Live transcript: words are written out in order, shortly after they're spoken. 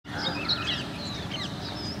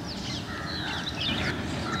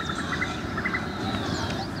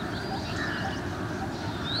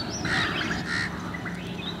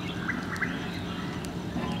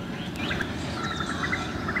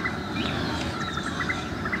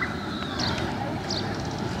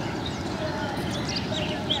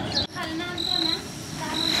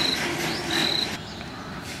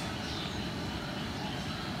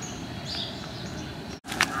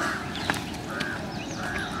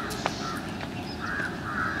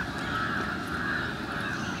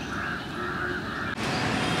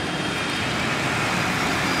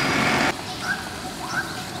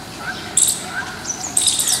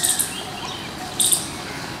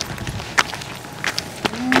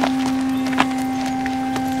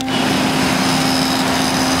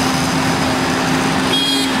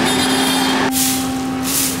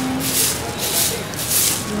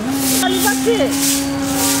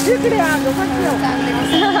इकडे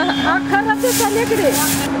खरं ते चाल इकडे.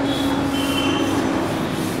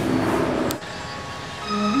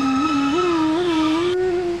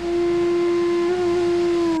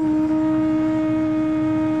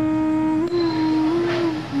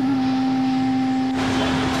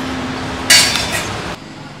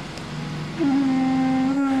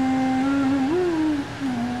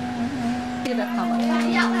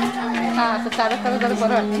 हा असं चालत चालत जरा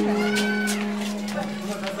बरं वाटतं.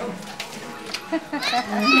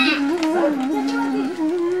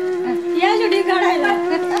 या जुडी काढायला.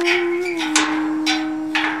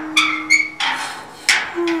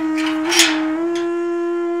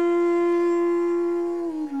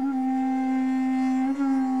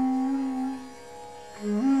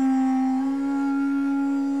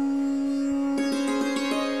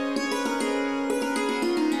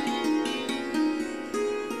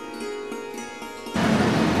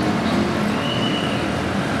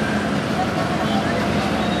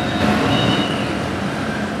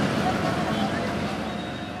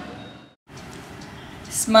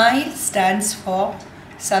 SMILE stands for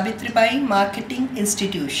Savitribai Marketing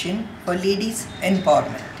Institution for Ladies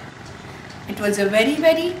Empowerment. It was a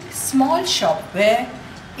very small shop where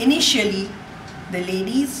initially the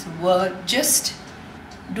ladies were just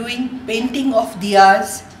doing painting of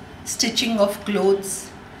diyas, stitching of clothes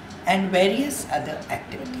and various other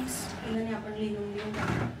activities.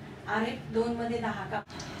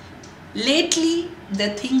 Lately the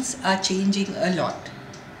things are changing a lot.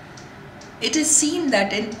 It is seen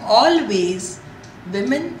that in all ways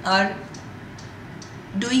women are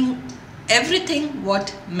doing everything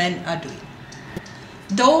what men are doing.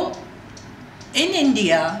 Though in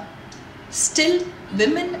India still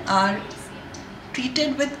women are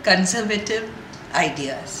treated with conservative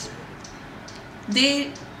ideas. They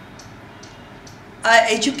are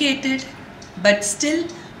educated but still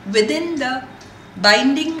within the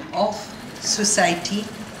binding of society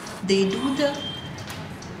they do the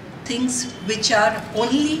things which are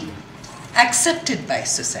only accepted by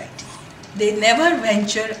society. They never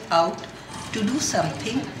venture out to do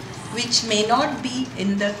something which may not be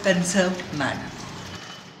in the conserved manner.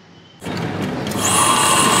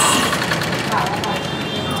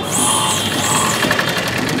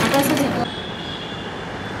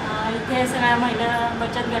 इथे सगळ्या महिला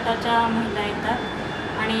बचत गटाच्या महिला येतात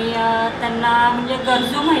आणि त्यांना म्हणजे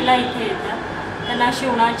गरजू महिला इथे येतात. त्यांना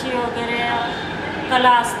शिवणाची वगैरे कला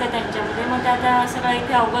असते त्यांच्यामध्ये, मग त्या सगळ्या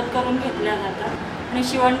इथे अवगत करून घेतल्या जातात आणि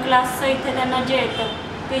शिवण क्लासचं इथे त्यांना जे येतं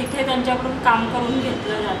ते इथे त्यांच्याकडून काम करून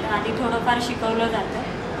घेतलं जातं. आधी थोडंफार शिकवलं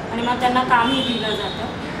जातं आणि मग त्यांना कामही दिलं जातं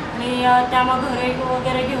आणि त्या मग घरी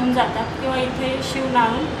वगैरे घेऊन जातात किंवा इथे शिवून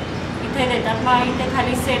आणून इथे देतात. मग इथे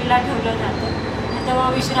खाली सेलला ठेवलं जातं. तेव्हा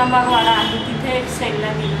विश्रामबाग वाडा आहे तिथे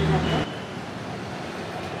सेलला दिलं जातं.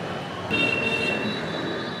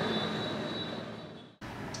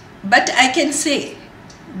 But I can say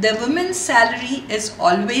the women's salary is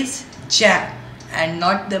always jam and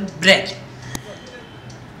not the bread.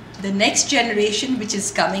 The next generation which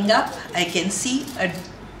is coming up, I can see a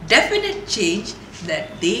definite change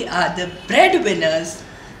that they are the breadwinners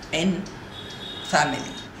in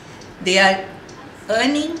family. They are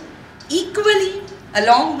earning equally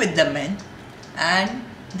along with the men and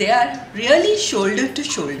they are really shoulder to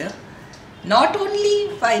shoulder, not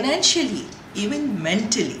only financially, even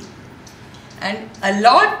mentally. And a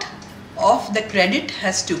lot of the credit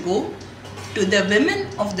has to go to the women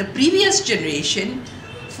of the previous generation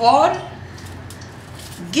for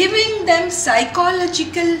giving them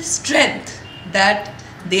psychological strength that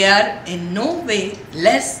they are in no way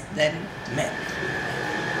less than men.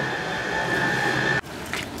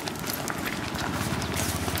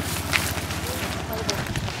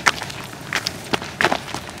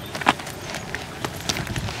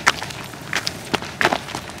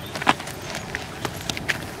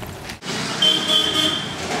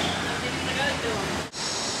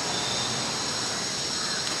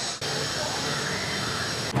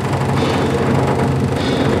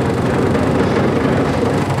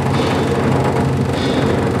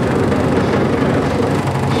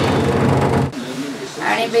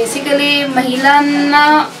 Basically महिलांना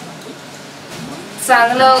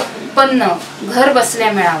चांगलं उत्पन्न घर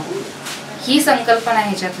बसल्या मिळावं ही संकल्पना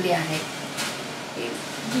ह्याच्यातली आहे.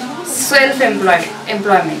 Self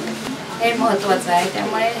employment हे महत्त्वाचं आहे.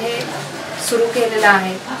 त्यामुळे हे सुरू केलेलं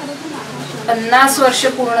आहे. 50 वर्ष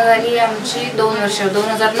पूर्ण झाली आमची. 2 वर्ष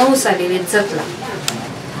 2009 साली लिज्जतला.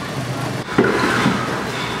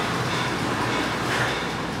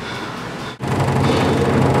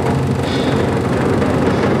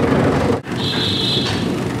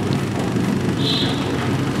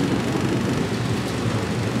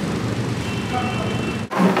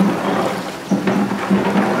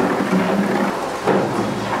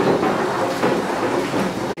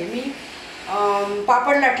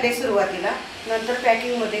 लाटले सुरुवातीला, नंतर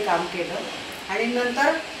पॅकिंगमध्ये काम केलं आणि नंतर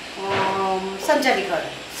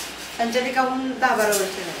संचालिका होऊन 10-12 वर्ष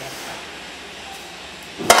झाली.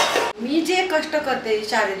 मी जे कष्ट करते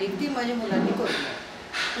शारीरिक ती माझ्या मुलांनी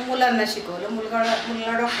करून मुलांना शिकवलं.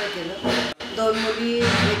 मुलाला डॉक्टर केलं. 2 मुली,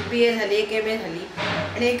 एक BA झाली, एक MA झाली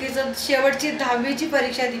आणि एकीचं शेवटची 10वीची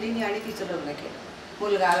परीक्षा दिली आणि तिचं लग्न केलं.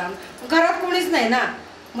 मुलगा आला, घरात कोणीच नाही ना,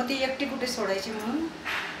 मग ती एकटी कुठे सोडायची म्हणून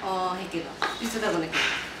हे केलं, तिचं लग्न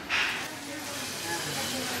केलं.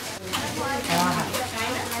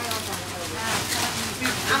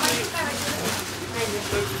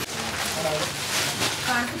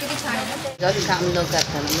 काम न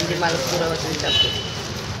करताना म्हणजे मला पुरावा विचारतो.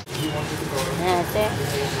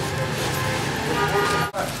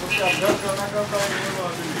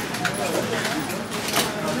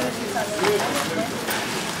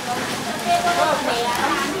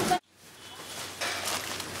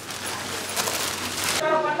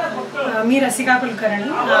 मी रसिका कुलकर्णी,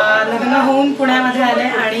 लग्न होऊन पुण्यामध्ये आले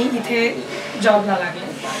आणि इथे जॉबला लागले.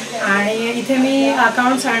 आणि इथे मी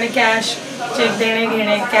अकाउंट्स आणि कॅश, चेक देणे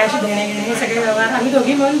घेणे, कॅश देणे घेणे हे सगळे व्यवहार आम्ही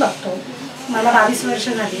दोघी मिळून बघतो. मला 22 वर्ष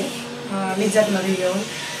झाली लिज्जतमध्ये येऊन.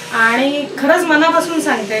 आणि खरंच मनापासून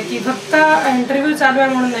सांगते की फक्त इंटरव्ह्यू चालू आहे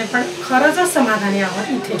म्हणून नाही, पण खरंच समाधानी आहोत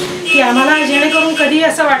इथे, की आम्हाला जेणेकरून कधी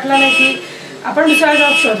असं वाटलं नाही की आपण दुसरा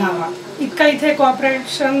जॉब शोधावा. इतकं इथे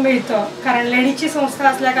कॉपरेशन मिळतं, कारण लेडीजची संस्था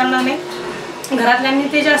असल्याकारणाने घरातल्यांनी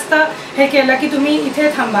ते जास्त हे केलं की तुम्ही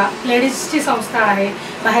इथे थांबा. लेडीजची संस्था आहे,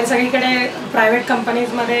 बाहेर सगळीकडे प्रायव्हेट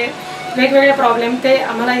कंपनीजमध्ये वेगवेगळे प्रॉब्लेम ते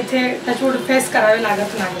आम्हाला इथे टचवूड फेस करावे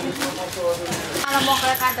लागत नाही.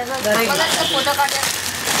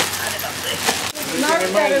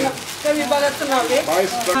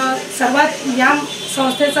 सर्वात या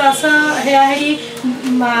संस्थेचं असं हे आहे की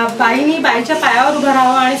बाईनी बाईच्या पायावर उभं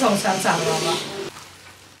राहावं आणि संसार चालवावा.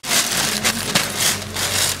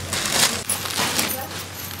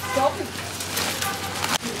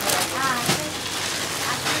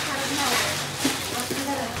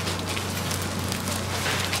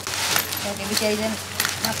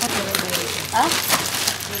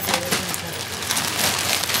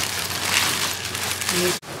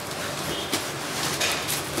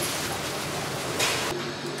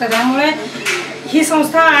 तर त्यामुळे ही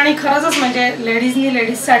संस्था आणि खरंच म्हणजे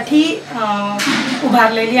लेडीजसाठी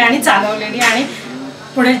उभारलेली आणि चालवलेली आणि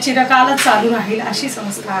पुढे चिरकालच चालू राहील अशी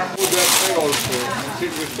संस्था आहे.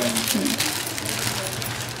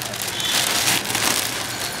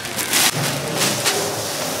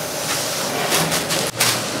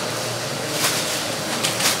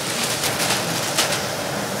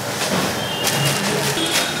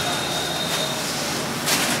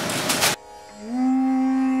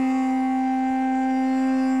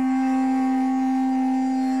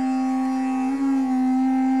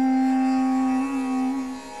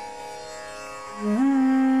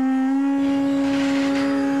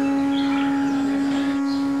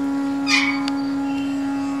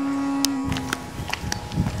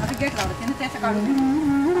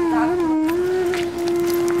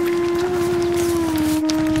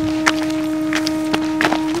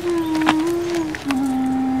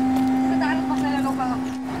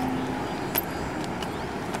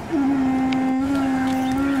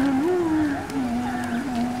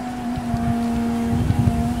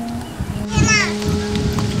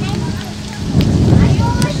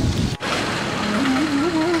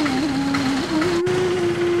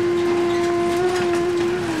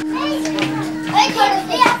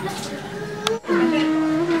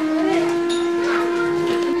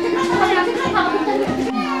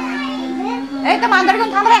 मांजर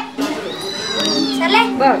घेऊन थांब रे.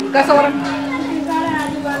 बर कसं बरं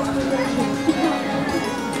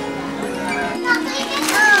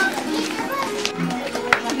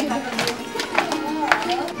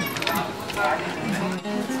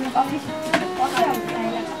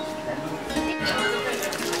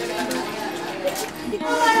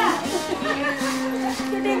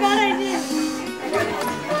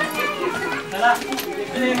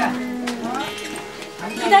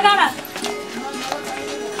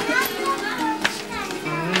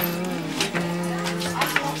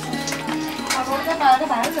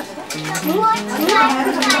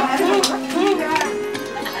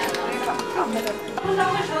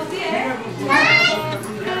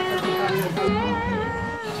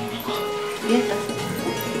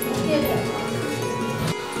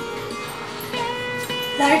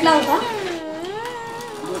लाईट लावता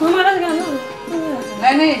तुम्हालाच घ्या ना.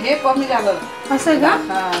 नाही हे कमी झालं असं का?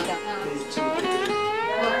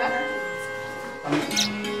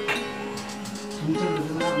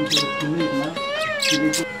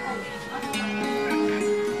 तुमच्या